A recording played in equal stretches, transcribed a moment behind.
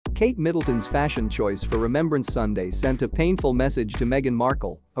Kate Middleton's fashion choice for Remembrance Sunday sent a painful message to Meghan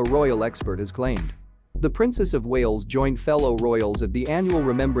Markle, a royal expert has claimed. The Princess of Wales joined fellow royals at the annual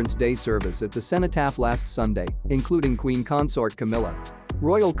Remembrance Day Service at the Cenotaph last Sunday, including Queen Consort Camilla.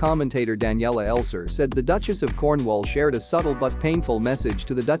 Royal commentator Daniela Elser said the Duchess of Cornwall shared a subtle but painful message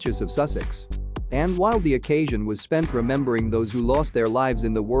to the Duchess of Sussex. And while the occasion was spent remembering those who lost their lives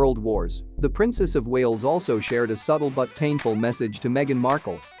in the world wars, the Princess of Wales also shared a subtle but painful message to Meghan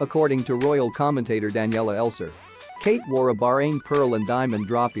Markle, according to royal commentator Daniela Elser. Kate wore a Bahrain pearl and diamond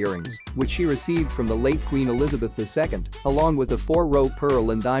drop earrings, which she received from the late Queen Elizabeth II, along with a 4-row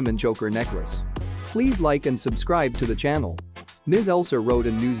pearl and diamond choker necklace. Please like and subscribe to the channel. Ms. Elser wrote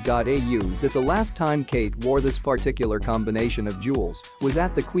in news.au that the last time Kate wore this particular combination of jewels was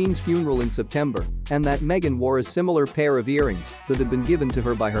at the Queen's funeral in September, and that Meghan wore a similar pair of earrings that had been given to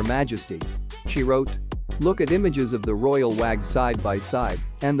her by Her Majesty. She wrote, "Look at images of the royal wags side by side,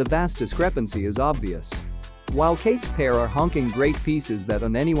 and the vast discrepancy is obvious. While Kate's pair are honking great pieces that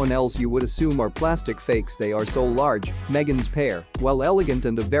on anyone else you would assume are plastic fakes, they are so large. Meghan's pair, while elegant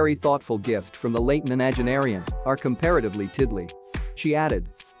and a very thoughtful gift from the late nonagenarian, are comparatively tiddly." She added,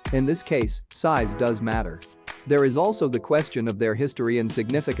 "In this case, size does matter. There is also the question of their history and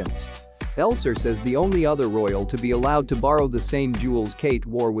significance." Elser says the only other royal to be allowed to borrow the same jewels Kate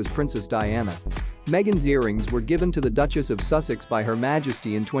wore was Princess Diana. Meghan's earrings were given to the Duchess of Sussex by Her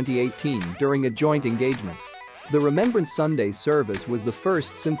Majesty in 2018 during a joint engagement. The Remembrance Sunday service was the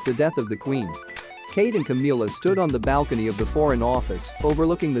first since the death of the Queen. Kate and Camilla stood on the balcony of the Foreign Office,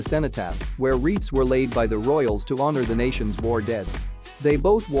 overlooking the Cenotaph, where wreaths were laid by the royals to honor the nation's war dead. They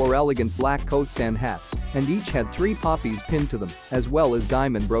both wore elegant black coats and hats, and each had 3 poppies pinned to them, as well as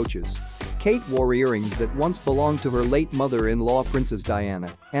diamond brooches. Kate wore earrings that once belonged to her late mother-in-law Princess Diana,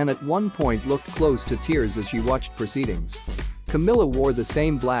 and at one point looked close to tears as she watched proceedings. Camilla wore the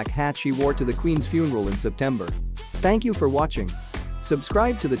same black hat she wore to the Queen's funeral in September. Thank you for watching.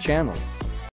 Subscribe to the channel.